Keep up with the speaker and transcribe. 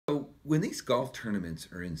when these golf tournaments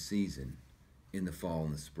are in season in the fall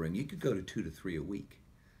and the spring, you could go to 2 to 3 a week.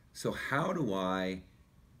 So how do I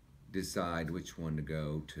decide which one to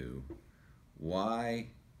go to? Why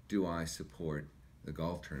do I support the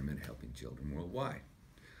golf tournament helping children worldwide?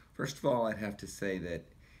 First of all, I'd have to say that,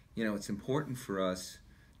 it's important for us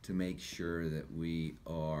to make sure that we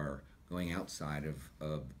are going outside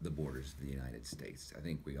of the borders of the United States. I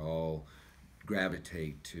think we all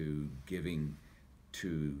gravitate to giving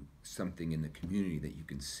to something in the community that you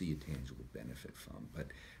can see a tangible benefit from, but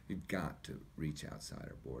we've got to reach outside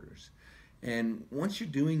our borders. And once you're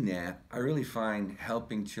doing that, I really find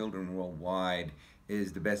helping children worldwide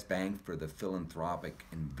is the best bang for the philanthropic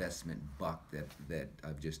investment buck that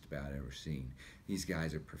I've just about ever seen. These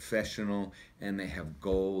guys are professional and they have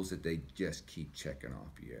goals that they just keep checking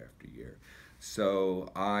off year after year. So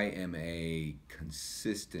I am a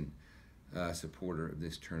consistent supporter of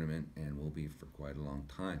this tournament and will be for quite a long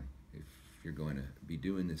time. If you're going to be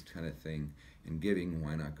doing this kind of thing and giving,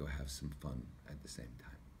 why not go have some fun at the same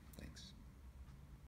time? Thanks.